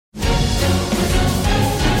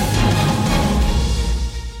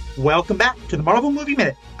Welcome back to the Marvel Movie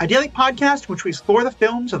Minute, a daily podcast in which we explore the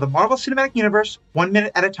films of the Marvel Cinematic Universe 1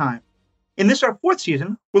 minute at a time. In this, our fourth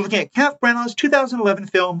season, we're looking at Kenneth Branagh's 2011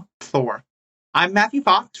 film, Thor. I'm Matthew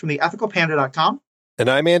Fox from theethicalpanda.com. And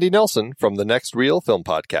I'm Andy Nelson from the Next Reel Film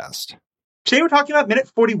Podcast. Today we're talking about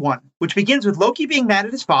minute 41, which begins with Loki being mad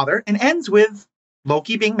at his father and ends with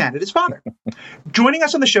Loki being mad at his father. Joining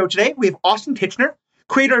us on the show today, we have Austin Tichenor,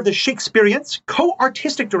 creator of The Shakespeareans,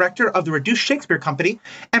 co-artistic director of the Reduced Shakespeare Company,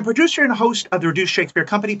 and producer and host of the Reduced Shakespeare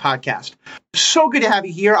Company podcast. So good to have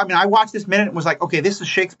you here. I mean, I watched this minute and was like, okay, this is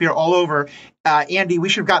Shakespeare all over. Andy, we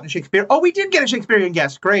should have gotten a Shakespeare. Oh, we did get a Shakespearean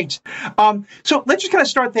guest. Great. So let's just kind of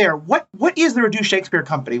start there. What is the Reduced Shakespeare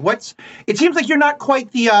Company? It seems like you're not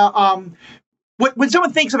quite the... when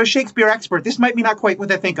someone thinks of a Shakespeare expert, this might be not quite what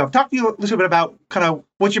they think of. Talk to you a little bit about kind of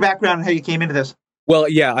what's your background and how you came into this. Well,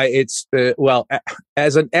 yeah,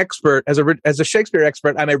 as an expert, as a Shakespeare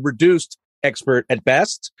expert, I'm a reduced expert at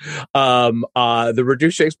best. The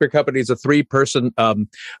Reduced Shakespeare Company is a 3-person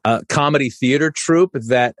comedy theater troupe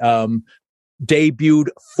that debuted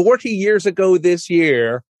 40 years ago this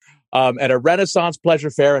year at a Renaissance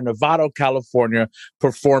Pleasure Fair in Novato, California,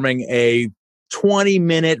 performing a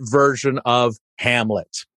 20-minute version of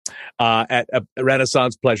Hamlet at a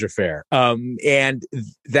Renaissance Pleasure Fair. And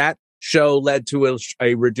that show led to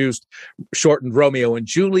a reduced, shortened Romeo and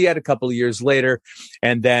Juliet a couple of years later.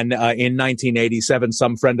 And then in 1987,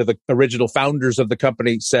 some friend of the original founders of the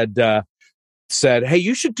company said, hey,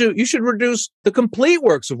 you should reduce the complete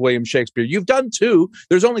works of William Shakespeare. You've done 2.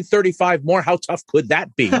 There's only 35 more. How tough could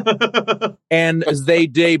that be? And as they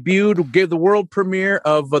gave the world premiere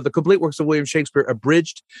of the complete works of William Shakespeare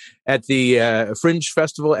abridged at the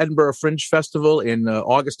Edinburgh Fringe Festival in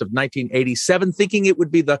August of 1987, thinking it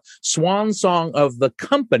would be the swan song of the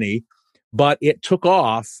company. But it took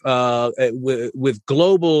off with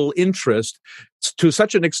global interest to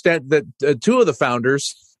such an extent that two of the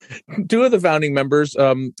founding members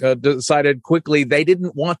decided quickly they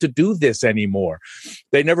didn't want to do this anymore.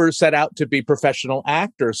 They never set out to be professional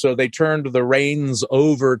actors, so they turned the reins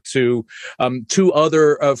over to 2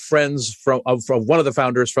 other friends from one of the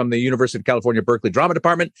founders from the University of California, Berkeley Drama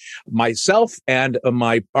Department, myself, and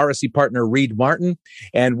my RSC partner, Reed Martin.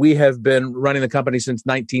 And we have been running the company since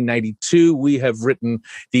 1992. We have written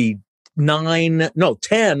the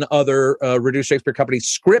 10 other Reduced Shakespeare Company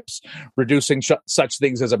scripts, reducing such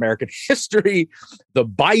things as American history, the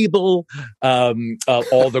Bible, all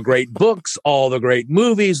the great books, all the great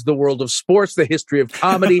movies, the world of sports, the history of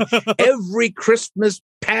comedy, every Christmas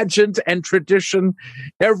pageant and tradition,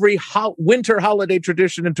 every winter holiday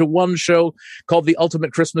tradition into one show called The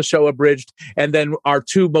Ultimate Christmas Show Abridged. And then our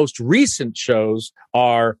 2 most recent shows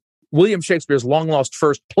are William Shakespeare's long-lost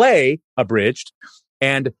first play, abridged,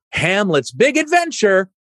 and Hamlet's Big Adventure,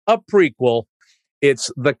 a prequel. It's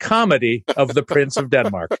the comedy of the Prince of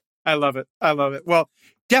Denmark. I love it. Well,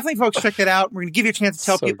 definitely, folks, check it out. We're going to give you a chance to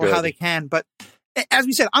tell people how they can. But as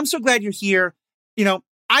we said, I'm so glad you're here. You know,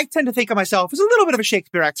 I tend to think of myself as a little bit of a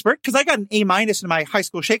Shakespeare expert because I got an A- in my high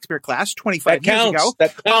school Shakespeare class 25 years ago.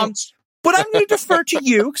 That counts. But I'm going to defer to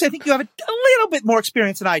you because I think you have a little bit more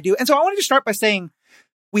experience than I do. And so I wanted to start by saying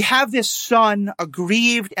we have this son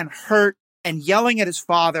aggrieved and hurt and yelling at his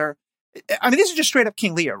father. I mean, this is just straight up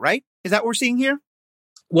King Lear, right? Is that what we're seeing here?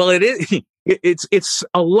 Well, it is. It's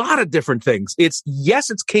a lot of different things. It's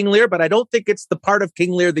King Lear, but I don't think it's the part of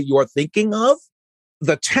King Lear that you're thinking of.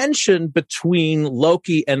 The tension between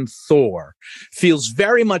Loki and Thor feels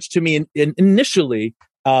very much to me initially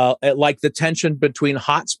like the tension between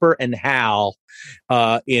Hotspur and Hal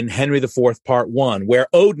in Henry IV Part 1, where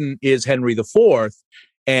Odin is Henry IV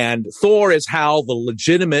and Thor is Hal, the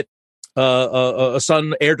legitimate a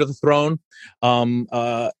son, heir to the throne,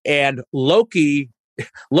 and Loki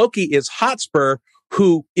is Hotspur,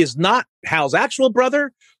 who is not Hal's actual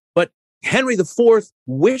brother, but Henry IV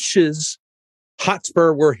wishes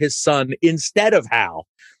Hotspur were his son instead of Hal,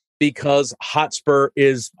 because Hotspur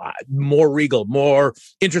is more regal, more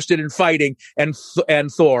interested in fighting, and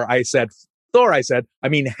Thor, I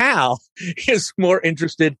mean, Hal is more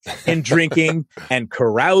interested in drinking and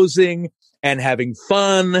carousing and having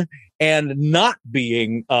fun and not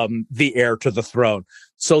being the heir to the throne.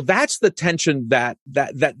 So that's the tension that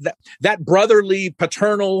brotherly,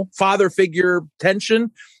 paternal father figure tension.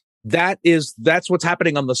 That's what's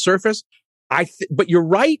happening on the surface. But you're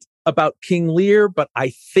right about King Lear, but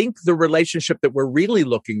I think the relationship that we're really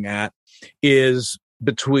looking at is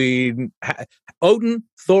between Odin,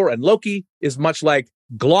 Thor, and Loki is much like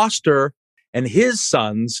Gloucester and his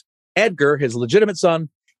sons, Edgar, his legitimate son,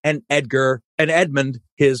 and Edmund,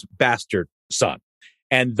 his bastard son.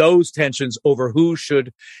 And those tensions over who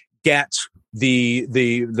should get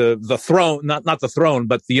the throne, not the throne,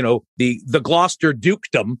 but the Gloucester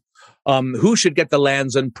dukedom. Who should get the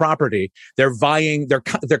lands and property? They're vying,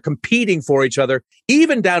 they're competing for each other,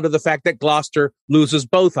 even down to the fact that Gloucester loses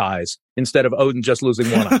both eyes instead of Odin just losing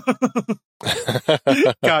one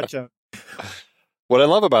eye. Gotcha. What I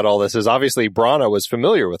love about all this is obviously Brana was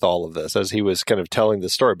familiar with all of this as he was kind of telling the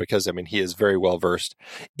story, because, I mean, he is very well versed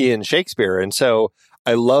in Shakespeare. And so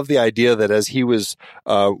I love the idea that as he was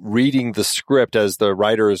reading the script, as the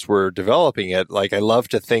writers were developing it, like, I love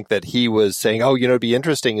to think that he was saying, oh, it'd be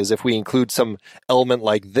interesting is if we include some element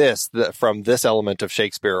like this from this element of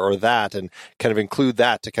Shakespeare or that, and kind of include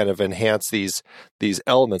that to kind of enhance these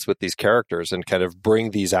elements with these characters and kind of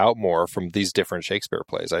bring these out more from these different Shakespeare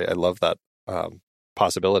plays. I love that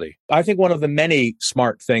possibility. I think one of the many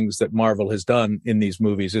smart things that Marvel has done in these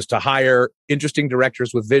movies is to hire interesting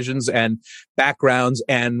directors with visions and backgrounds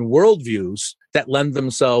and worldviews that lend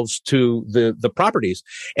themselves to the properties.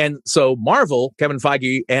 And so Marvel, Kevin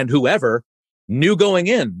Feige and whoever, knew going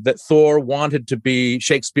in that Thor wanted to be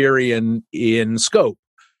Shakespearean in scope.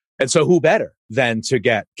 And so who better than to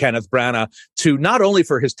get Kenneth Branagh to, not only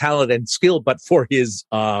for his talent and skill, but for his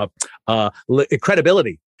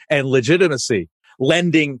credibility and legitimacy,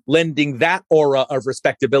 lending that aura of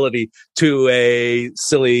respectability to a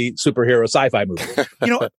silly superhero sci-fi movie.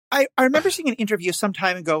 I remember seeing an interview some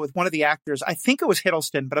time ago with one of the actors. I think it was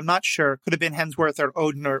Hiddleston, but I'm not sure. Could have been Hemsworth or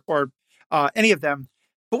Odin or any of them.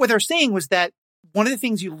 But what they're saying was that one of the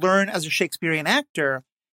things you learn as a Shakespearean actor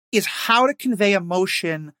is how to convey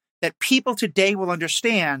emotion that people today will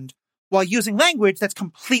understand while using language that's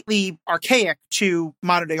completely archaic to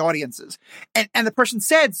modern day audiences. And the person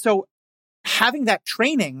said, so having that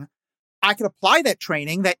training, I could apply that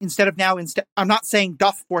training that I'm not saying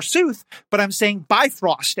doth forsooth, but I'm saying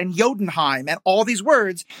Bifrost and Jotunheim and all these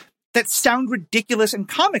words that sound ridiculous and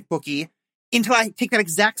comic booky, until I take that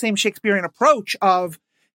exact same Shakespearean approach of,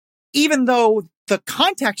 even though the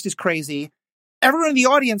context is crazy, everyone in the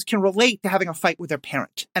audience can relate to having a fight with their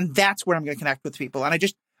parent. And that's where I'm going to connect with people. And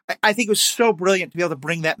I think it was so brilliant to be able to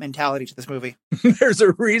bring that mentality to this movie. There's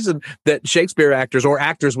a reason that Shakespeare actors or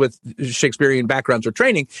actors with Shakespearean backgrounds or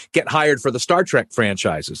training get hired for the Star Trek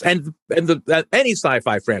franchises and any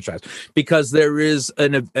sci-fi franchise, because there is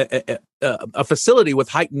a facility with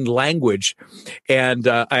heightened language and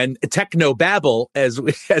technobabble, as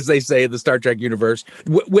they say in the Star Trek universe,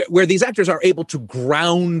 where these actors are able to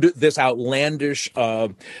ground this outlandish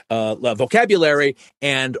vocabulary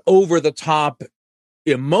and over the top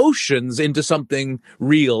emotions into something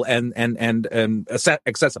real and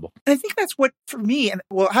accessible. And I think that's what, for me, and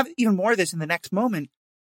we'll have even more of this in the next moment,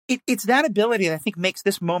 it's that ability that I think makes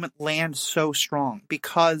this moment land so strong,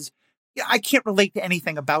 because I can't relate to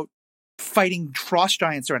anything about fighting frost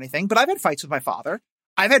giants or anything, but I've had fights with my father.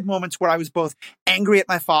 I've had moments where I was both angry at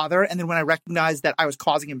my father, and then when I recognized that I was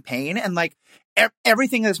causing him pain, and like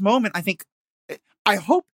everything in this moment, I think, I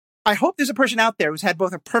hope there's a person out there who's had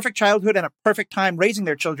both a perfect childhood and a perfect time raising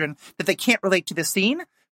their children, that they can't relate to this scene.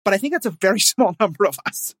 But I think that's a very small number of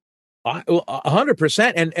us.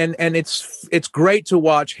 100%. And it's great to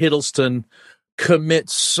watch Hiddleston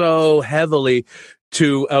commit so heavily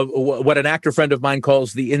to what an actor friend of mine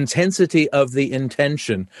calls the intensity of the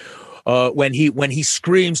intention. When he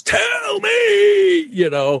screams, "Tell me,"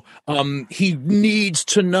 he needs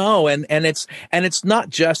to know. And it's not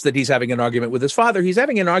just that he's having an argument with his father. He's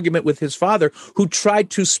having an argument with his father, who tried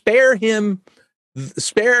to spare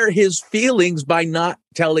his feelings by not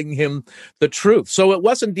telling him the truth. So it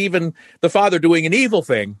wasn't even the father doing an evil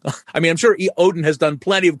thing. I mean, I'm sure Odin has done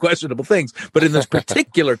plenty of questionable things, but in this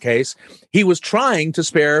particular case, he was trying to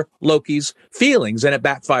spare Loki's feelings, and it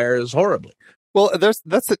backfires horribly. Well,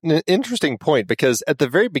 that's an interesting point, because at the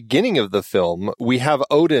very beginning of the film, we have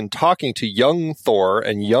Odin talking to young Thor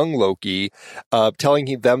and young Loki,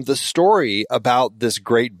 telling them the story about this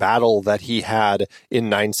great battle that he had in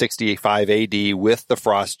 965 AD with the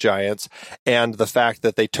frost giants, and the fact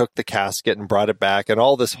that they took the casket and brought it back, and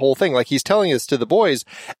all this whole thing. Like, he's telling this to the boys,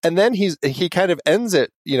 and then he kind of ends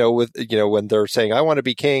it, with when they're saying, "I want to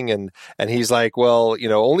be king," and he's like, "Well,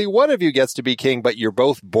 only one of you gets to be king, but you're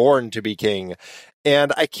both born to be king."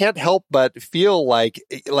 And I can't help but feel like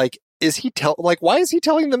is he why is he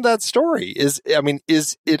telling them that story? Is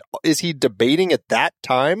he debating at that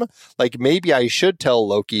time? Like, maybe I should tell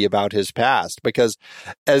Loki about his past, because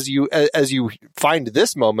as you find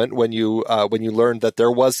this moment, when you learn that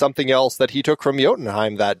there was something else that he took from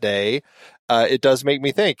Jotunheim that day, it does make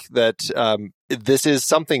me think that this is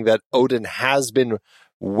something that Odin has been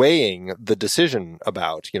weighing the decision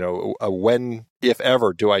about. When, if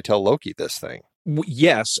ever, do I tell Loki this thing?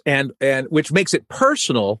 Yes, and which makes it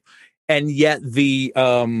personal, And yet the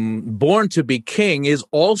Born to be King is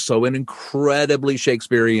also an incredibly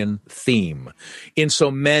Shakespearean theme in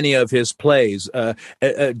so many of his plays.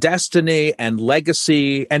 Destiny and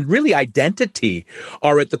legacy and really identity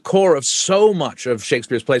are at the core of so much of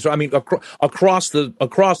Shakespeare's plays. I mean, across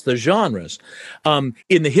the genres.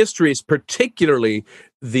 In the histories, particularly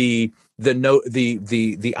the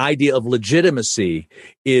idea of legitimacy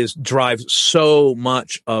drives so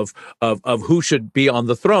much of who should be on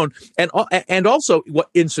the throne, and also what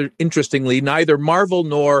interestingly, neither Marvel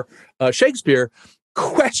nor Shakespeare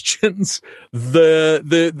questions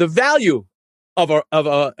the value of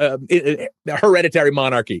a hereditary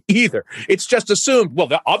monarchy either. It's just assumed, well,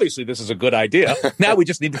 obviously this is a good idea. Now we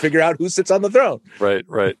just need to figure out who sits on the throne. Right.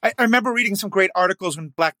 I remember reading some great articles when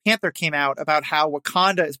Black Panther came out about how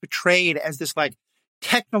Wakanda is portrayed as this like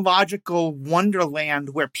technological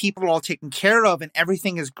wonderland where people are all taken care of and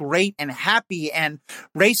everything is great and happy and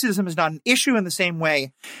racism is not an issue in the same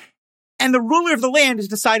way. And the ruler of the land is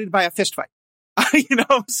decided by a fistfight.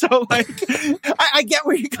 So like, I get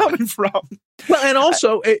where you're coming from. Well, and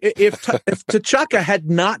also, if T'Chaka had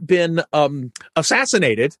not been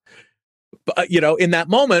assassinated, in that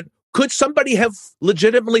moment, could somebody have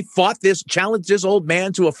legitimately challenged this old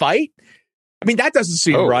man to a fight? I mean, that doesn't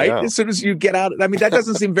seem right. Yeah. As soon as you get out, I mean, that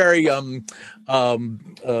doesn't seem very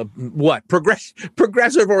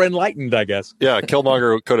progressive or enlightened, I guess. Yeah,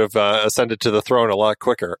 Killmonger could have ascended to the throne a lot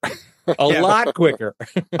quicker. A lot quicker.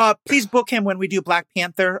 Please book him when we do Black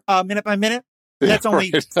Panther minute by minute. That's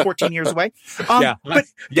only 14 years away. I'm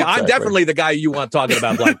definitely the guy you want talking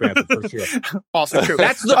about Black Panther for sure. Also true.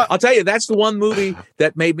 I'll tell you, that's the one movie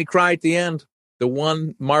that made me cry at the end. The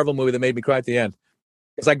one Marvel movie that made me cry at the end.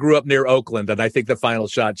 Because I grew up near Oakland, and I think the final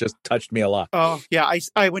shot just touched me a lot. Oh, yeah.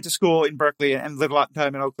 I went to school in Berkeley and lived a lot of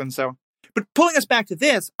time in Oakland. So, but pulling us back to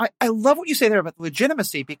this, I love what you say there about the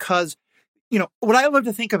legitimacy, because what I love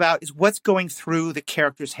to think about is what's going through the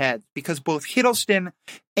character's head, because both Hiddleston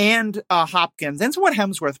and Hopkins, and somewhat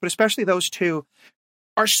Hemsworth, but especially those two,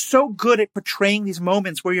 are so good at portraying these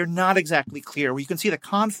moments where you're not exactly clear, where you can see the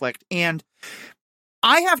conflict. And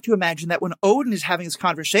I have to imagine that when Odin is having this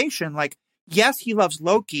conversation, like, yes, he loves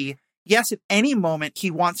Loki. Yes, at any moment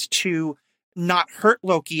he wants to not hurt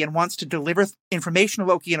Loki and wants to deliver information to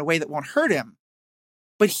Loki in a way that won't hurt him.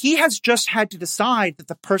 But he has just had to decide that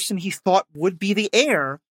the person he thought would be the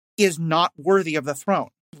heir is not worthy of the throne.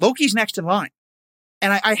 Loki's next in line.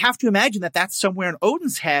 And I have to imagine that that's somewhere in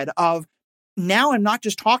Odin's head of, now I'm not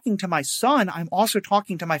just talking to my son, I'm also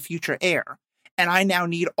talking to my future heir. And I now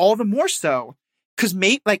need all the more so. Because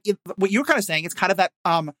what you were kind of saying, it's kind of that,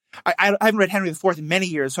 I haven't read Henry IV in many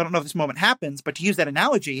years, so I don't know if this moment happens, but to use that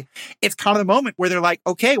analogy, it's kind of the moment where they're like,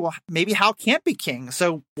 okay, well, maybe Hal can't be king.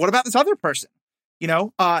 So what about this other person?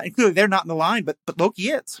 And clearly they're not in the line, but Loki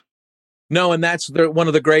is. No, and that's one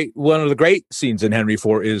of the great scenes in Henry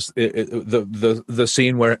IV is the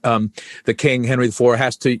scene where the king Henry IV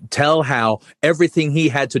has to tell Hal everything he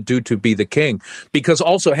had to do to be the king, because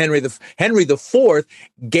also Henry IV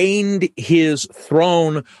gained his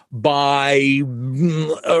throne by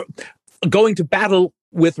going to battle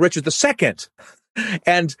with Richard II.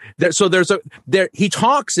 And he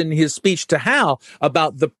talks in his speech to Hal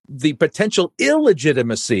about the potential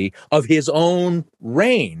illegitimacy of his own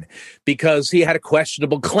reign, because he had a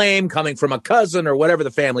questionable claim coming from a cousin or whatever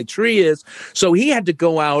the family tree is. So he had to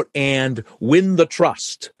go out and win the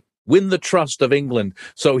trust of England,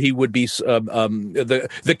 so he would be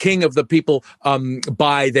the king of the people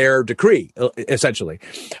by their decree, essentially.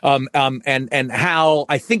 And Hal,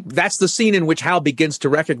 I think that's the scene in which Hal begins to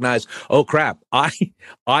recognize, oh crap, I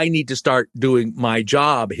need to start doing my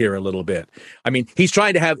job here a little bit. I mean,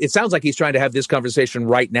 it sounds like he's trying to have this conversation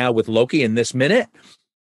right now with Loki in this minute,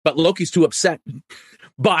 but Loki's too upset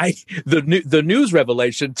by the news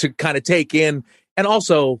revelation to kind of take in, and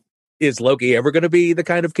also, is Loki ever going to be the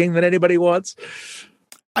kind of king that anybody wants?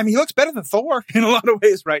 I mean, he looks better than Thor in a lot of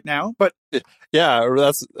ways right now, but yeah,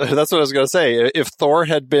 that's what I was going to say. If Thor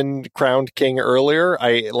had been crowned king earlier,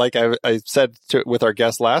 I said with our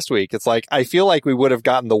guest last week, it's like I feel like we would have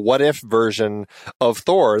gotten the what if version of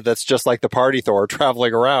Thor that's just like the party Thor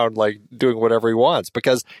traveling around like doing whatever he wants,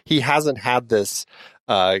 because he hasn't had this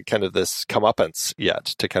kind of this comeuppance yet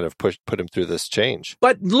to kind of put him through this change.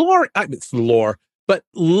 But But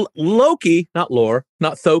Loki, not Lore,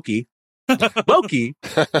 not Thoki, Loki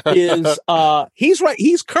is, he's right.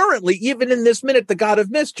 He's currently, even in this minute, the god of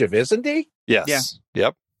mischief, isn't he? Yes. Yeah.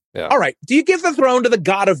 Yep. Yeah. All right. Do you give the throne to the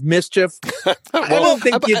god of mischief? I don't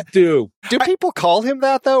think you do. Do people call him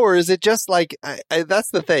that, though? Or is it just like, that's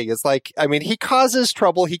the thing. It's like, I mean, he causes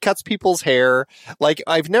trouble. He cuts people's hair. Like,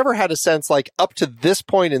 I've never had a sense, like, up to this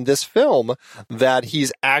point in this film, that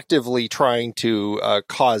he's actively trying to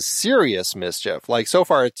cause serious mischief. Like, so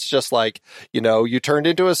far, it's just like, you turned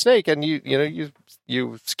into a snake and you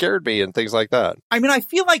scared me and things like that. I mean, I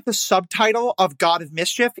feel like the subtitle of God of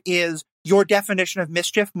Mischief is your definition of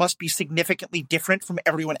mischief must be significantly different from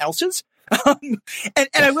everyone else's. And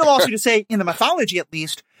I will also just say, in the mythology at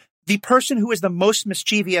least, the person who is the most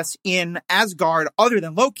mischievous in Asgard, other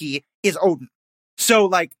than Loki, is Odin. So,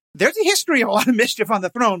 like, there's a history of a lot of mischief on the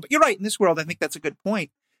throne. But you're right, in this world, I think that's a good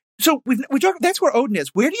point. So that's where Odin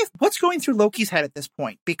is. What's going through Loki's head at this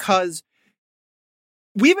point? Because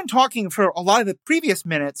we've been talking for a lot of the previous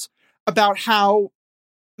minutes about how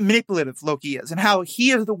manipulative Loki is and how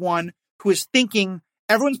he is the one who is thinking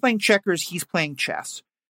everyone's playing checkers, he's playing chess.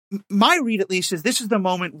 My read, at least, is this is the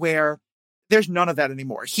moment where there's none of that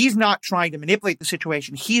anymore. He's not trying to manipulate the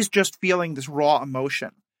situation. He's just feeling this raw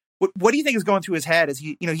emotion. What do you think is going through his head as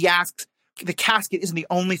he asks, the casket isn't the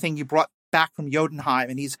only thing you brought back from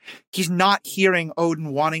Jotunheim, and he's not hearing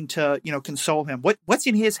Odin wanting to, console him. What's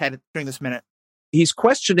in his head during this minute? He's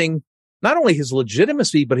questioning not only his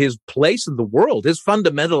legitimacy, but his place in the world, his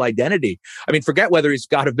fundamental identity. I mean, forget whether he's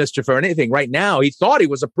god of mischief or anything. Right now, he thought he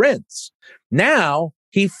was a prince. Now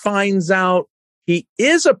he finds out he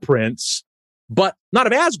is a prince, but not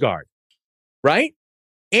of Asgard, right?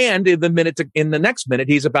 And in the next minute,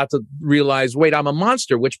 he's about to realize, wait, I'm a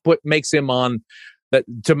monster, which makes him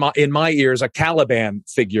in my ears, a Caliban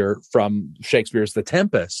figure from Shakespeare's The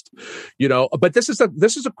Tempest, but this is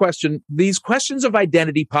a question. These questions of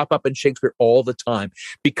identity pop up in Shakespeare all the time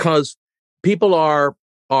because people are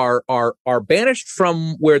banished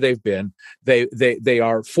from where they've been. They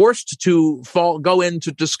are forced to go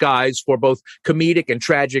into disguise for both comedic and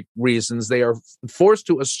tragic reasons. They are forced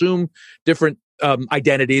to assume different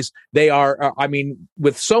identities. They are,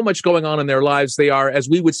 with so much going on in their lives, they are, as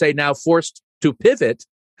we would say now, forced to pivot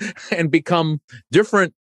and become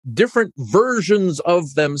different versions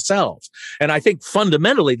of themselves. And I think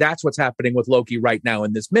fundamentally that's what's happening with Loki right now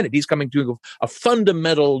in this minute. He's coming to a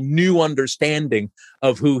fundamental new understanding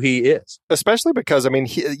of who he is. Especially because,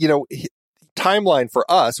 timeline for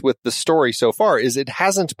us with the story so far is it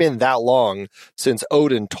hasn't been that long since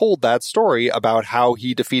Odin told that story about how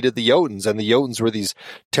he defeated the Jotuns, and the Jotuns were these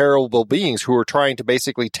terrible beings who were trying to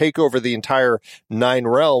basically take over the entire 9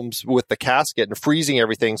 realms with the casket and freezing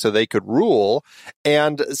everything so they could rule.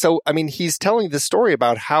 And so, he's telling this story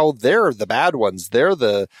about how they're the bad ones, they're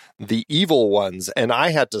the evil ones, and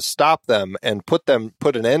I had to stop them and put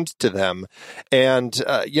an end to them. And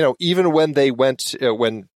even when they went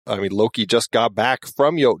Loki just got back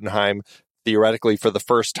from Jotunheim, theoretically for the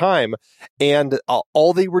first time, and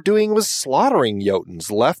all they were doing was slaughtering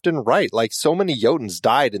Jotuns left and right. Like, so many Jotuns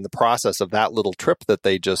died in the process of that little trip that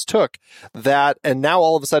they just took, and now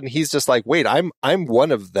all of a sudden he's just like, wait, I'm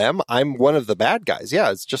one of them. I'm one of the bad guys.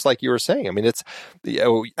 Yeah, it's just like you were saying. It's,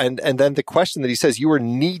 and then the question that he says, you were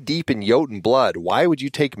knee deep in Jotun blood. Why would you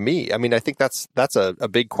take me? I think that's a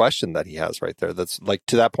big question that he has right there. That's like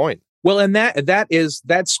to that point. Well, and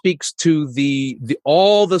that speaks to the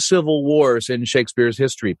all the civil wars in Shakespeare's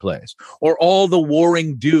history plays, or all the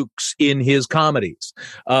warring dukes in his comedies.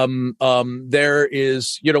 There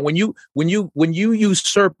is, when you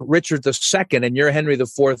usurp Richard II and you're Henry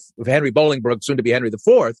IV, Henry Bolingbroke, soon to be Henry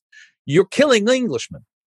IV, you're killing Englishmen.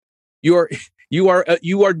 You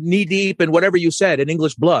are knee deep in whatever you said in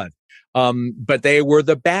English blood. But they were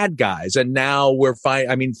the bad guys, and now we're fine.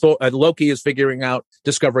 Loki is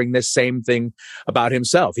discovering this same thing about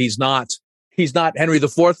himself. He's not Henry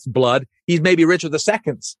IV's blood. He's maybe Richard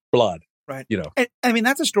II's blood. Right. And,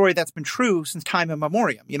 that's a story that's been true since time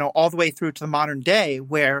immemorial, all the way through to the modern day,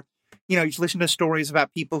 where, you listen to stories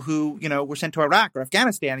about people who, were sent to Iraq or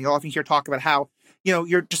Afghanistan. You'll often hear talk about how,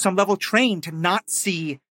 you're to some level trained to not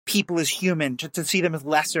see people as human, to see them as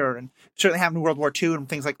lesser, and certainly happened in World War II and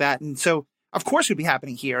things like that. And so, of course, it would be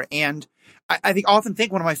happening here. And I often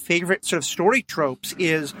think one of my favorite sort of story tropes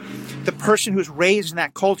is the person who's raised in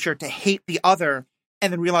that culture to hate the other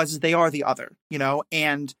and then realizes they are the other,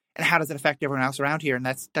 and how does it affect everyone else around here? And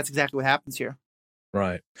that's exactly what happens here.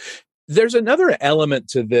 Right. There's another element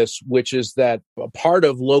to this, which is that a part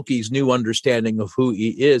of Loki's new understanding of who he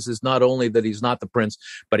is not only that he's not the prince,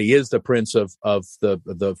 but he is the prince of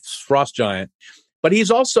the frost giant. But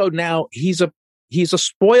he's also now he's a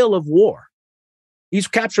spoil of war. He's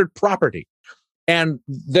captured property. And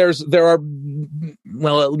there are,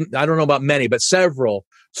 well, I don't know about many, but several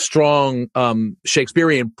strong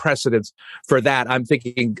Shakespearean precedents for that. I'm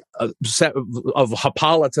thinking of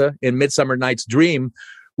Hippolyta in Midsummer Night's Dream,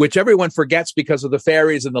 which everyone forgets because of the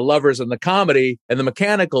fairies and the lovers and the comedy and the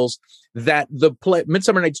mechanicals, that the play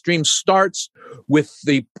Midsummer Night's Dream starts with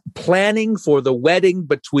the planning for the wedding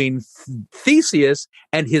between Theseus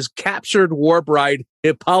and his captured war bride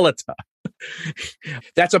Hippolyta.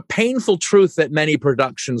 That's a painful truth that many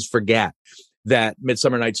productions forget, that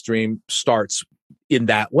Midsummer Night's Dream starts in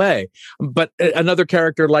that way. But another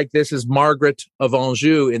character like this is Margaret of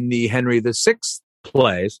Anjou in the Henry VI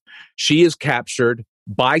plays. She is captured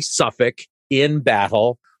by Suffolk in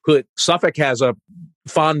battle. Suffolk has a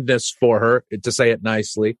fondness for her, to say it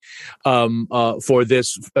nicely, for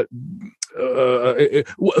this.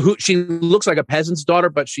 She looks like a peasant's daughter,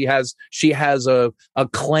 but she has a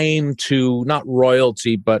claim to not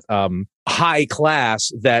royalty, but high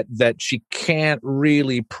class that she can't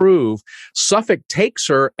really prove. Suffolk takes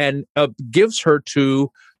her and gives her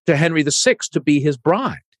to Henry VI to be his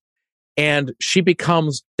bride, and she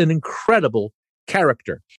becomes an incredible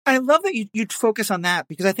character. I love that you'd focus on that,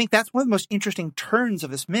 because I think that's one of the most interesting turns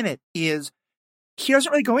of this minute. Is he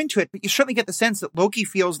doesn't really go into it, but you certainly get the sense that Loki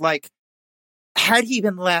feels like, had he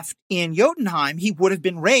been left in Jotunheim, he would have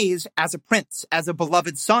been raised as a prince, as a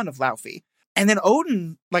beloved son of Laufey. And then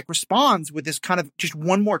Odin responds with this kind of just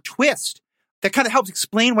one more twist that kind of helps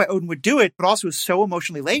explain why Odin would do it, but also is so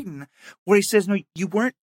emotionally laden, where he says, no, you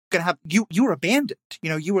weren't going to have, you were abandoned.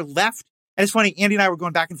 You were left. And it's funny, Andy and I were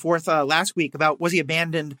going back and forth last week about, was he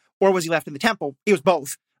abandoned or was he left in the temple? It was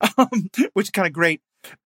both, which is kind of great.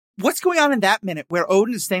 What's going on in that minute where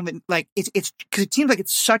Odin is saying that, it's because it seems like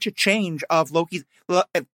it's such a change of Loki.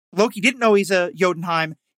 Loki didn't know he's a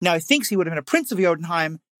Jotunheim. Now he thinks he would have been a prince of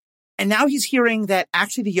Jotunheim. And now he's hearing that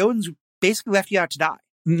actually the Jotuns basically left you out to die.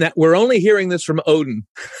 Now, we're only hearing this from Odin.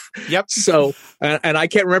 Yep. So, and I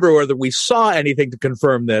can't remember whether we saw anything to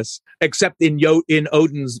confirm this, except in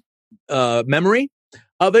Odin's memory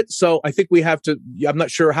of it. So I think we have to, I'm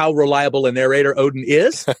not sure how reliable a narrator Odin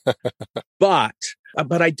is, but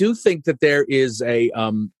I do think that there is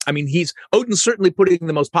Odin's certainly putting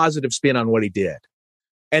the most positive spin on what he did.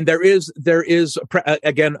 And there is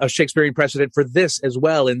again, a Shakespearean precedent for this as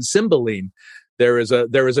well. In Cymbeline, there is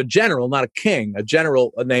a general, not a king, a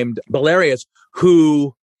general named Belarius,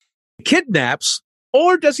 who kidnaps,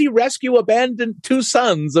 or does he rescue abandoned two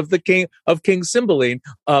sons of King Cymbeline,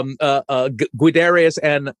 Guiderius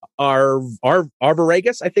and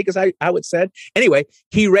Arviragus, I think is how it's said. Anyway,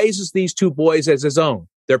 he raises these two boys as his own.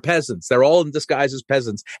 They're peasants. They're all in disguise as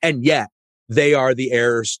peasants. And yet they are the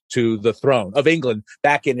heirs to the throne of England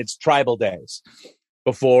back in its tribal days,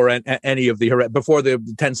 before before the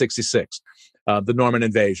 1066. The Norman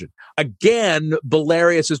invasion. Again,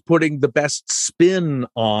 Belarius is putting the best spin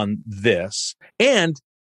on this. And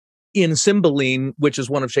in Cymbeline, which is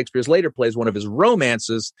one of Shakespeare's later plays, one of his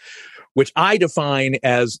romances, which I define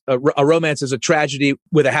as a romance is a tragedy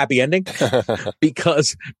with a happy ending,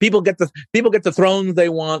 because people get the throne they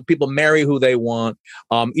want, people marry who they want,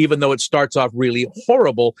 even though it starts off really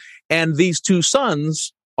horrible. And these two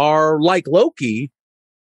sons are like Loki,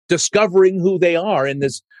 discovering who they are in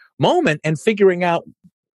this moment and figuring out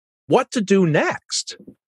what to do next.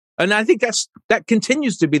 And I think that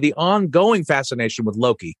continues to be the ongoing fascination with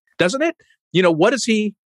Loki, doesn't it? What is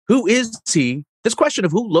he? Who is he? This question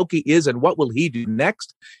of who Loki is and what will he do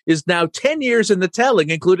next is now 10 years in the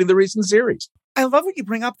telling, including the recent series. I love what you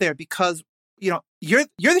bring up there, because, you're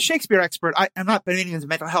the Shakespeare expert. I'm not by any means a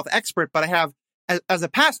mental health expert, but I have, as a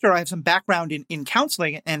pastor, I have some background in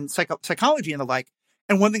counseling and psychology and the like.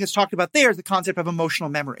 And one thing that's talked about there is the concept of emotional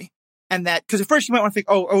memory. And that, because at first you might want to think,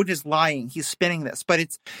 oh, Odin is lying, he's spinning this. But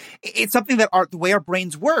it's something that the way our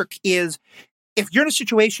brains work is, if you're in a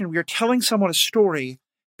situation where you're telling someone a story,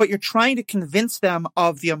 but you're trying to convince them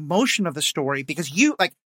of the emotion of the story, because you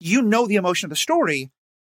know the emotion of the story,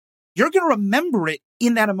 you're going to remember it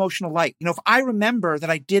in that emotional light. If I remember that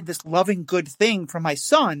I did this loving, good thing for my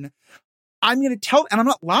son, I'm going to tell, and I'm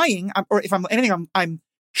not lying, or if I'm anything, I'm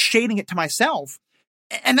shading it to myself.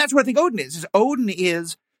 And that's what I think Odin is. Odin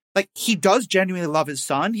is, he does genuinely love his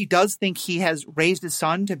son. He does think he has raised his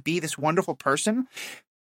son to be this wonderful person.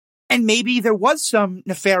 And maybe there was some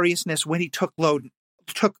nefariousness when he took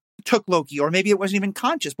Loki, or maybe it wasn't even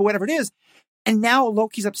conscious, but whatever it is. And now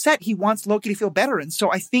Loki's upset. He wants Loki to feel better. And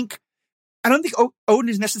so I don't think Odin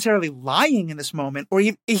is necessarily lying in this moment, or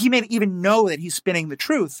he may even know that he's spinning the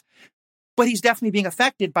truth, but he's definitely being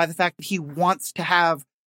affected by the fact that he wants to have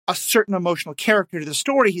a certain emotional character to the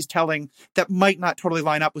story he's telling that might not totally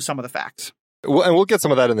line up with some of the facts. Well, and we'll get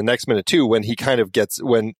some of that in the next minute too, when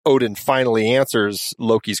when Odin finally answers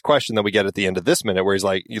Loki's question that we get at the end of this minute, where he's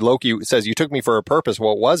like, Loki says, "You took me for a purpose.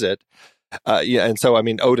 What was it?" Yeah, and so, I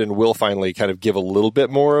mean, Odin will finally kind of give a little bit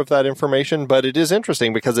more of that information, but it is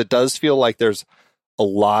interesting because it does feel like there's a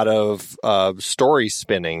lot of story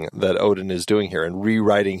spinning that Odin is doing here and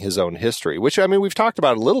rewriting his own history, which, I mean, we've talked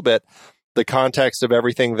about a little bit, the context of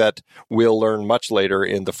everything that we'll learn much later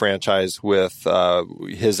in the franchise with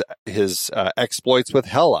his exploits with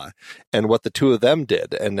Hela and what the two of them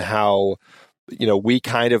did, and how, you know, we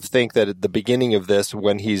kind of think that at the beginning of this,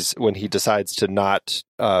 when he decides to not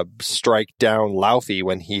strike down Laufey,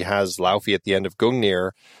 when he has Laufey at the end of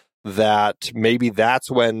Gungnir, that maybe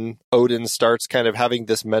that's when Odin starts kind of having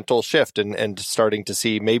this mental shift and starting to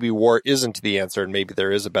see maybe war isn't the answer and maybe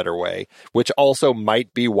there is a better way, which also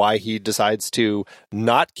might be why he decides to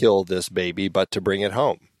not kill this baby, but to bring it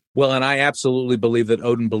home. Well, and I absolutely believe that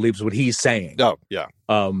Odin believes what he's saying. Oh, yeah.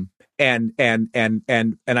 And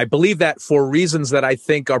I believe that for reasons that I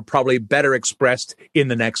think are probably better expressed in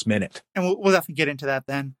the next minute. And we'll definitely get into that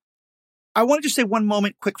then. I want to just say one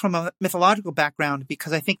moment quick from a mythological background,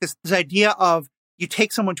 because I think this idea of you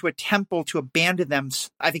take someone to a temple to abandon them,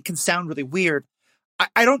 I think can sound really weird.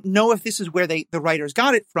 I don't know if this is where the writers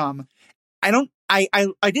got it from. I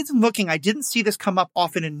did some looking. I didn't see this come up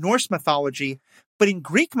often in Norse mythology, but in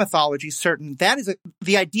Greek mythology, that is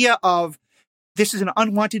the idea of this is an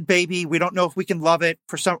unwanted baby. We don't know if we can love it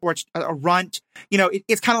or it's a runt. You know,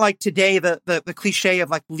 it's kind of like today, the cliche of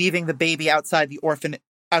like leaving the baby outside the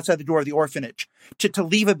door of the orphanage. To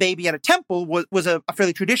leave a baby at a temple was a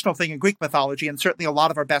fairly traditional thing in Greek mythology, and certainly a lot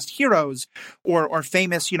of our best heroes or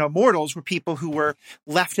famous, mortals were people who were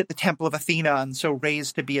left at the temple of Athena and so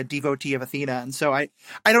raised to be a devotee of Athena. And so I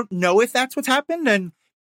don't know if that's what's happened, and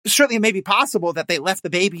certainly it may be possible that they left the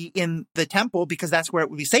baby in the temple because that's where it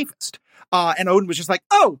would be safest. And Odin was just like,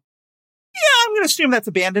 oh, yeah, I'm going to assume that's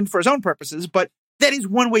abandoned for his own purposes, but that is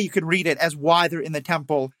one way you could read it, as why they're in the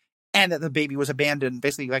temple and that the baby was abandoned,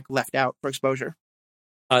 basically like left out for exposure.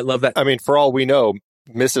 I love that. I mean, for all we know,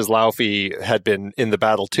 Mrs. Laufey had been in the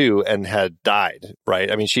battle too and had died, right?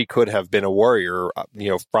 I mean, she could have been a warrior,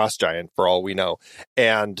 frost giant for all we know.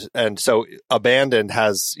 And so abandoned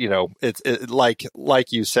has, it's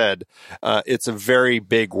like you said, it's a very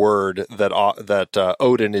big word that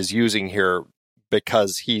Odin is using here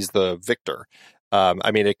because he's the victor.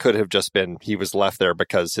 I mean, it could have just been he was left there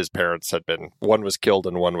because his parents one was killed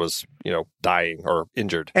and one was, dying or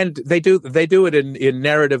injured. And they do it in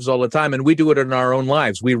narratives all the time, and we do it in our own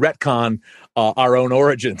lives. We retcon our own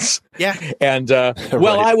origins. Yeah. And, right.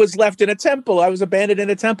 I was left in a temple. I was abandoned in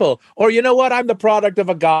a temple. Or, you know what? I'm the product of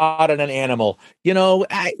a god and an animal.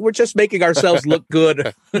 We're just making ourselves look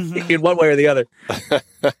good in one way or the other.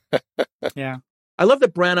 Yeah. I love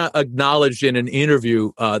that Branagh acknowledged in an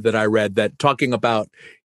interview that I read that talking about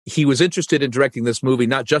he was interested in directing this movie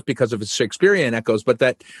not just because of its Shakespearean echoes, but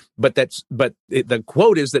the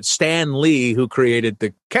quote is that Stan Lee, who created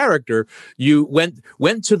the character,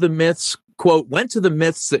 went to the myths. Quote, went to the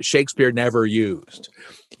myths that Shakespeare never used.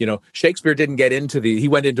 Shakespeare didn't get into he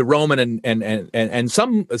went into Roman and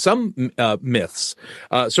some myths,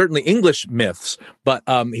 certainly English myths, but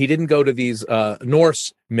he didn't go to these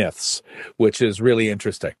Norse myths, which is really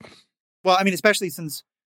interesting. Well, I mean, especially since,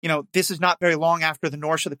 this is not very long after the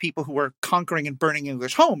Norse are the people who were conquering and burning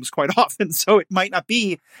English homes quite often. So it might not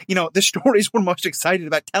be, the stories we're most excited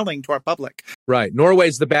about telling to our public. Right.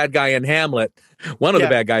 Norway's the bad guy in Hamlet, one of the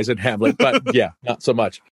bad guys in Hamlet, but yeah, not so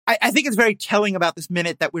much. I think it's very telling about this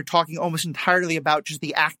minute that we're talking almost entirely about just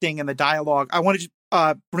the acting and the dialogue. I want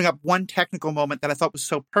to bring up one technical moment that I thought was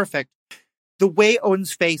so perfect. The way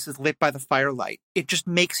Odin's face is lit by the firelight, it just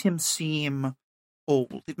makes him seem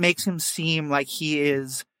old. It makes him seem like he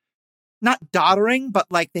is not doddering, but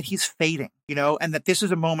like that he's fading, and that this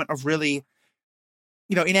is a moment of really,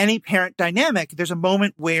 in any parent dynamic, there's a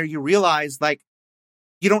moment where you realize like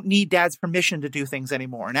you don't need dad's permission to do things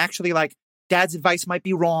anymore. And actually like dad's advice might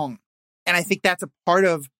be wrong. And I think that's a part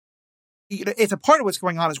of, it's a part of what's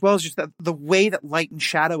going on, as well as just the way that light and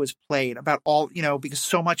shadow is played about all, because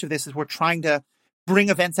so much of this is we're trying to bring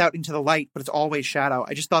events out into the light, but it's always shadow.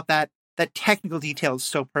 I just thought that technical detail is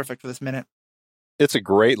so perfect for this minute. It's a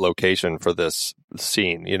great location for this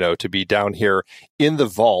scene, to be down here in the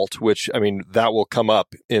vault, which, I mean, that will come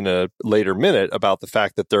up in a later minute about the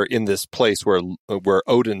fact that they're in this place where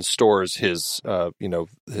Odin stores his,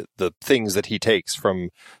 the things that he takes from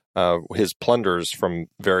his plunders from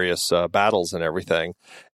various battles and everything,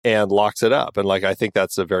 and locks it up. And I think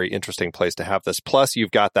that's a very interesting place to have this. Plus,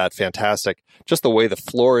 you've got that fantastic, just the way the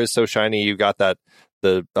floor is so shiny. You've got that,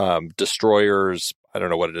 the destroyer's I don't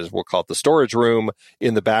know what it is. We'll call it the storage room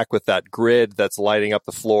in the back with that grid that's lighting up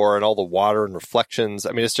the floor and all the water and reflections.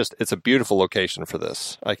 I mean, it's a beautiful location for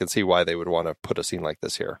this. I can see why they would want to put a scene like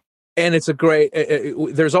this here. And it's a great,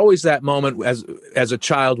 there's always that moment as a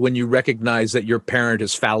child when you recognize that your parent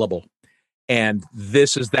is fallible. And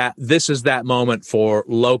this is that moment for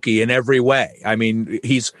Loki in every way. I mean,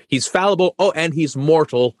 he's fallible. Oh, and he's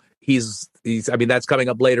mortal. He's I mean, that's coming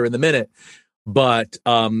up later in the minute. But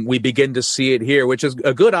we begin to see it here, which is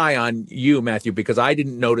a good eye on you, Matthew, because I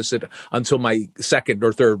didn't notice it until my second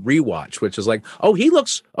or third rewatch, which is like, oh,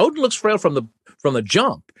 Odin looks frail from the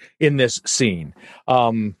jump in this scene.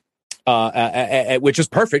 Which is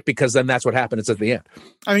perfect because then that's what happens at the end.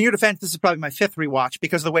 I mean, in your defense, this is probably my fifth rewatch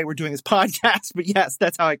because of the way we're doing this podcast. But yes,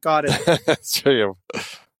 that's how I got it. Sure.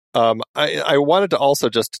 I wanted to also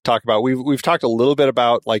just talk about we've talked a little bit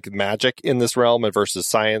about like magic in this realm and versus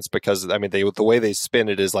science, because I mean the way they spin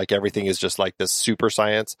it is like everything is just like this super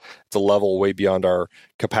science. It's a level way beyond our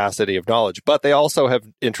capacity of knowledge. But they also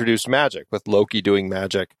have introduced magic with Loki doing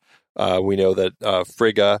magic. We know that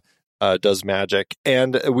Frigga does magic,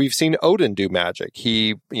 and we've seen Odin do magic.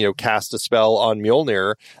 He, cast a spell on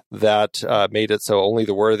Mjolnir that made it so only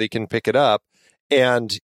the worthy can pick it up.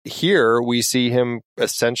 And here we see him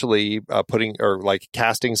essentially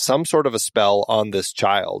casting some sort of a spell on this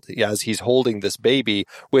child as he's holding this baby,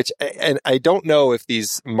 and I don't know if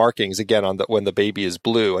these markings, again, when the baby is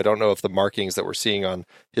blue, I don't know if the markings that we're seeing on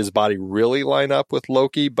his body really line up with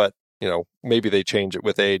Loki, but, maybe they change it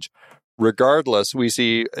with age. Regardless, we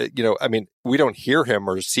see, we don't hear him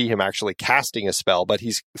or see him actually casting a spell, but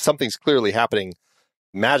something's clearly happening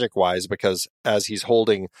magic-wise, because as he's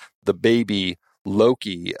holding the baby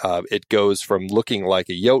Loki, it goes from looking like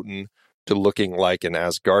a Jotun to looking like an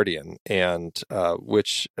Asgardian, and the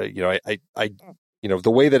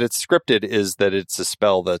way that it's scripted is that it's a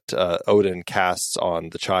spell that Odin casts on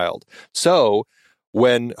the child. So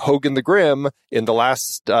when Hogan the Grim in the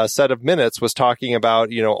last set of minutes was talking about,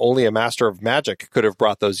 only a master of magic could have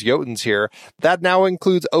brought those Jotuns here, that now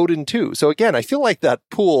includes Odin too. So again, I feel like that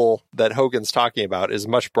pool that Hogan's talking about is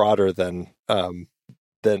much broader than I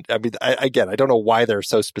don't know why they're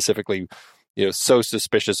so specifically, so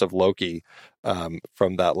suspicious of Loki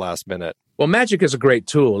from that last minute. Well, magic is a great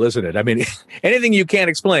tool, isn't it? I mean, anything you can't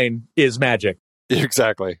explain is magic.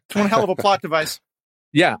 Exactly. It's one hell of a plot device.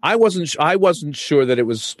 Yeah, I wasn't sure that it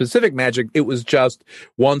was specific magic. It was just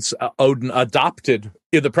once Odin adopted,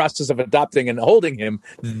 in the process of adopting and holding him,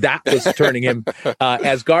 that was turning him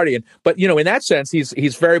Asgardian. But in that sense,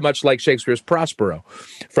 he's very much like Shakespeare's Prospero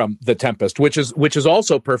from The Tempest, which is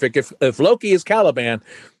also perfect. If Loki is Caliban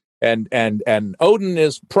and Odin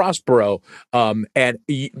is Prospero, and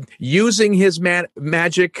using his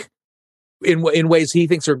magic in ways he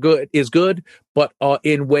thinks is good, but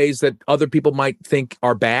in ways that other people might think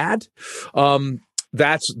are bad.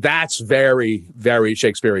 That's very, very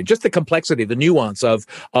Shakespearean. Just the complexity, the nuance of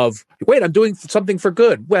wait, I'm doing something for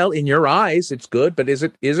good. Well, in your eyes, it's good, but is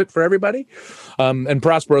it for everybody? And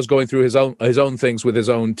Prospero's going through his own things with his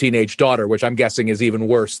own teenage daughter, which I'm guessing is even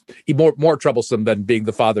worse, more troublesome than being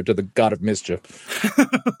the father to the god of mischief.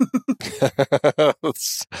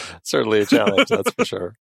 It's certainly a challenge, that's for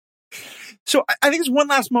sure. So I think there's one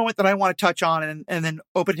last moment that I want to touch on and then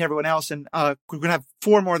open to everyone else. And we're going to have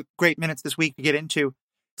 4 more great minutes this week to get into.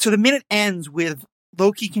 So the minute ends with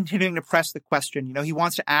Loki continuing to press the question. He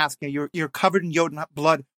wants to ask, you're covered in Jotun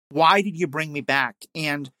blood. Why did you bring me back?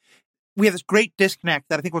 And we have this great disconnect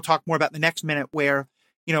that I think we'll talk more about in the next minute where,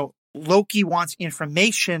 Loki wants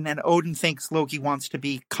information and Odin thinks Loki wants to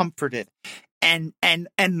be comforted. And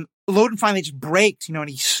Odin finally just breaks, and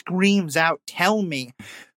he screams out, "Tell me."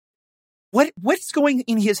 What's going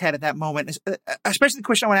in his head at that moment? Especially the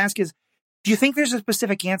question I want to ask is, do you think there's a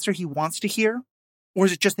specific answer he wants to hear? Or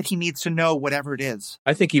is it just that he needs to know whatever it is?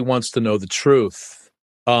 I think he wants to know the truth,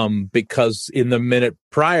 because in the minute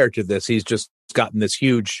prior to this, he's just gotten this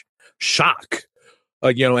huge shock,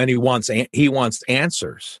 and he wants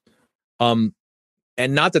answers. And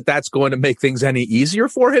not that that's going to make things any easier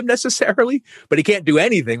for him necessarily, but he can't do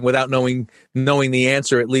anything without knowing the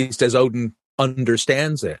answer, at least as Odin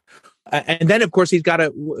understands it. And then, of course, he's got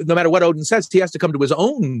to, no matter what Odin says, he has to come to his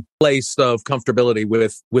own place of comfortability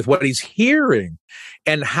with what he's hearing.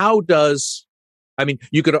 And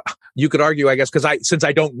you could argue, I guess, since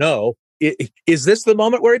I don't know, is this the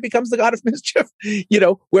moment where he becomes the god of mischief?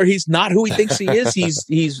 Where he's not who he thinks he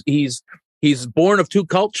is. He's born of 2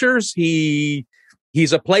 cultures. He's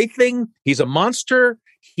a plaything. He's a monster.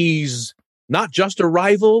 He's not just a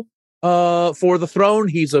rival for the throne.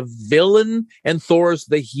 He's a villain and Thor's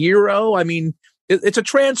the hero. I mean, it's a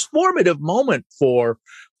transformative moment for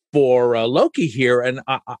Loki here. And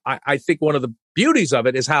I think one of the beauties of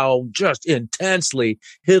it is how just intensely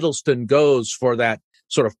Hiddleston goes for that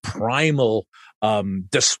sort of primal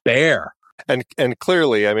despair. And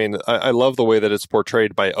clearly, I mean, I love the way that it's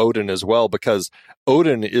portrayed by Odin as well, because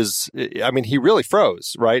Odin is, I mean, he really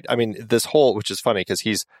froze, right? I mean, this whole, which is funny because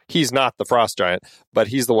he's not the frost giant, but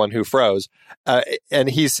he's the one who froze. And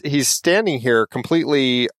he's standing here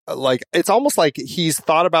completely like, it's almost like he's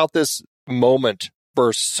thought about this moment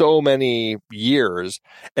for so many years,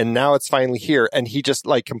 and now it's finally here, and he just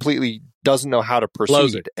like completely doesn't know how to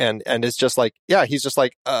proceed. And it's just like, yeah, he's just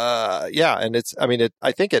like, yeah. And it's, I mean,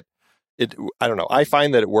 I think I don't know. I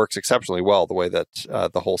find that it works exceptionally well the way that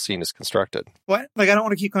the whole scene is constructed. What? Like, I don't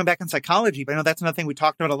want to keep going back on psychology, but I know that's another thing we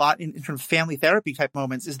talked about a lot in terms of family therapy type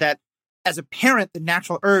moments, is that as a parent, the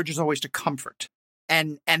natural urge is always to comfort.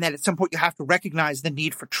 And that at some point you have to recognize the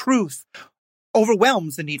need for truth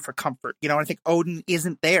overwhelms the need for comfort. You know, and I think Odin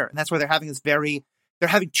isn't there. And that's why they're having they're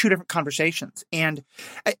having two different conversations. And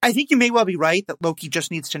I think you may well be right that Loki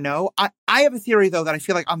just needs to know. I have a theory, though, that I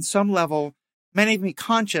feel like on some level, many of me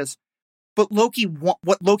conscious, but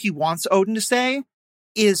what Loki wants Odin to say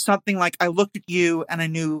is something like, I looked at you and I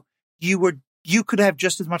knew you could have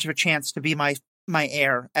just as much of a chance to be my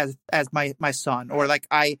heir as my son. Or like,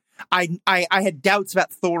 I had doubts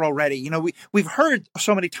about Thor already. You know, we've heard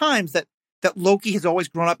so many times that Loki has always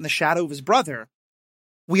grown up in the shadow of his brother.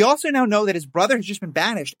 We also now know that his brother has just been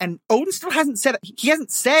banished, and Odin still hasn't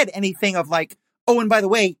said anything of like, oh, and by the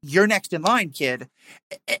way, you're next in line, kid.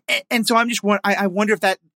 And so I wonder if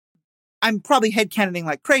that, I'm probably headcanoning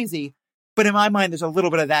like crazy, but in my mind, there's a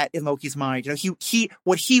little bit of that in Loki's mind. You know,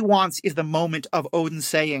 what he wants is the moment of Odin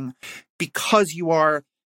saying, because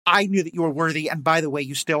I knew that you were worthy, and by the way,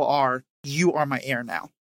 you still are. You are my heir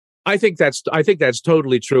now. I think that's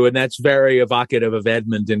totally true, and that's very evocative of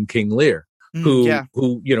Edmund in King Lear,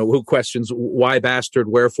 who questions, why bastard,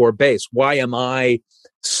 wherefore base? Why am I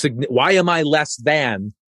less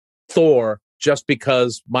than Thor just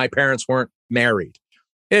because my parents weren't married?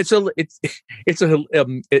 It's a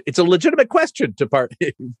legitimate question, to pardon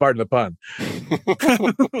the pun.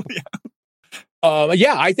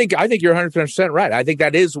 I think you're 100% right. I think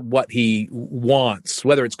that is what he wants,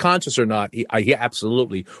 whether it's conscious or not. He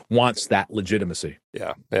absolutely wants that legitimacy.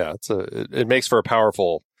 Yeah. It makes for a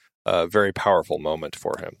powerful, very powerful moment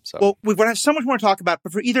for him. So, well, we're going to have so much more to talk about.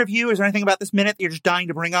 But for either of you, is there anything about this minute that you're just dying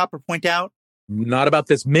to bring up or point out? Not about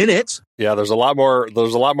this minute. Yeah, there's a lot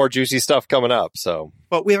more juicy stuff coming up. So,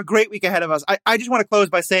 but we have a great week ahead of us. I just want to close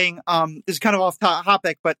by saying, this is kind of off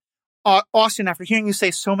topic, but Austin, after hearing you say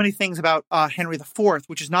so many things about Henry IV,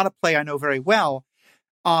 which is not a play I know very well,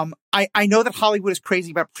 I know that Hollywood is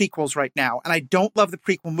crazy about prequels right now, and I don't love the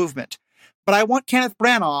prequel movement. But I want Kenneth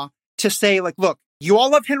Branagh to say, like, look, you all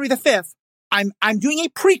love Henry V. I'm doing a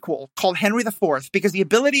prequel called Henry IV, because the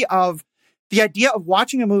idea of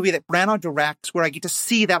watching a movie that Branagh directs, where I get to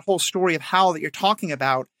see that whole story of Hal that you're talking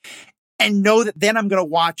about, and know that then I'm going to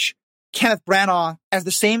watch Kenneth Branagh as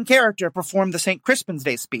the same character perform the St. Crispin's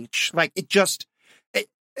Day speech. Like, it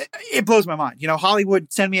blows my mind. You know,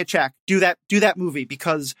 Hollywood, send me a check. Do that movie,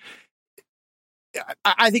 because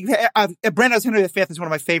I think Branagh's Henry V is one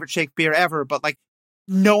of my favorite Shakespeare ever, but like,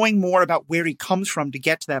 knowing more about where he comes from to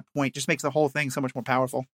get to that point just makes the whole thing so much more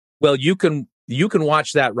powerful. Well, you can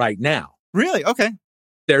watch that right now. Really? Okay.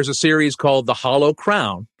 There's a series called The Hollow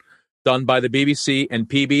Crown, done by the BBC and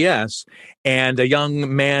PBS, and a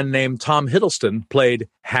young man named Tom Hiddleston played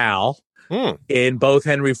Hal in both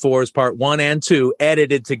Henry IV's Part 1 and 2,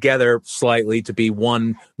 edited together slightly to be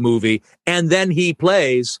one movie, and then he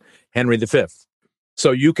plays Henry V.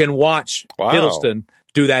 So you can watch Hiddleston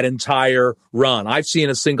do that entire run. I've seen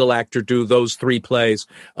a single actor do those three plays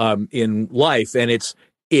in life, and it's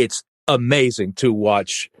amazing to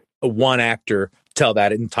watch one actor tell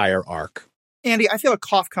that entire arc. Andy, I feel a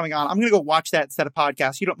cough coming on. I'm going to go watch that instead of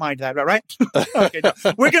podcast. You don't mind that, right? Okay, no.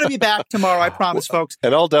 We're going to be back tomorrow, I promise, folks.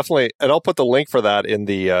 And I'll put the link for that in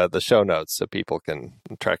the show notes so people can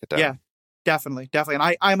track it down. Yeah, definitely.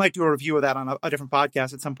 And I might do a review of that on a different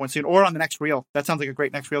podcast at some point soon, or on the next reel. That sounds like a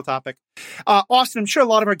great next reel topic. Austin, I'm sure a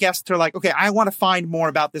lot of our guests are like, okay, I want to find more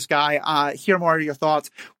about this guy, hear more of your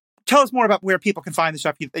thoughts. Tell us more about where people can find the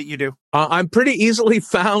stuff that you do. I'm pretty easily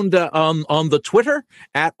found on the Twitter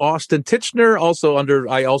at Austin Tichenor.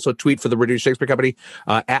 I also tweet for the Reduced Shakespeare Company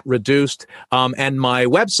at Reduced. And my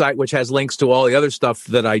website, which has links to all the other stuff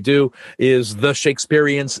that I do, is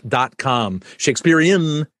theshakespeareans.com.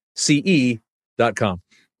 ShakespeareanCE.com.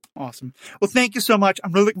 Awesome. Well, thank you so much.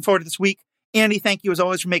 I'm really looking forward to this week. Andy, thank you as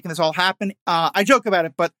always for making this all happen. I joke about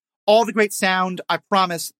it, but all the great sound, I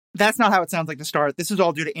promise, That's not how it sounds like to start. This is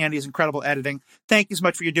all due to Andy's incredible editing. Thank you so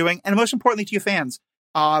much for your doing. And most importantly to you fans.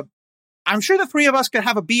 I'm sure the three of us could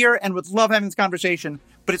have a beer and would love having this conversation,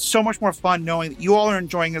 but it's so much more fun knowing that you all are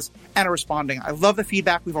enjoying this and are responding. I love the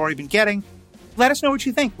feedback we've already been getting. Let us know what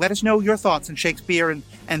you think. Let us know your thoughts on Shakespeare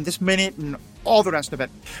and this minute and all the rest of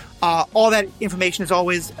it. All that information, as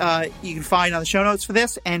always, you can find on the show notes for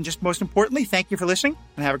this. And just most importantly, thank you for listening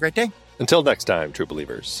and have a great day. Until next time, true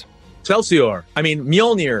believers.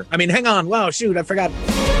 Mjolnir. Hang on. Wow, shoot, I forgot.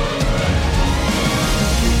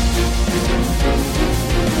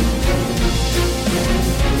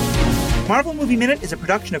 Marvel Movie Minute is a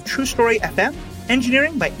production of True Story FM,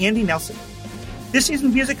 engineering by Andy Nelson. This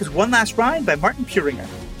season's music is One Last Ride by Martin Puringer.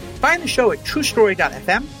 Find the show at truestory.fm,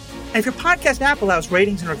 and if your podcast app allows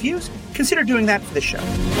ratings and reviews, consider doing that for this show.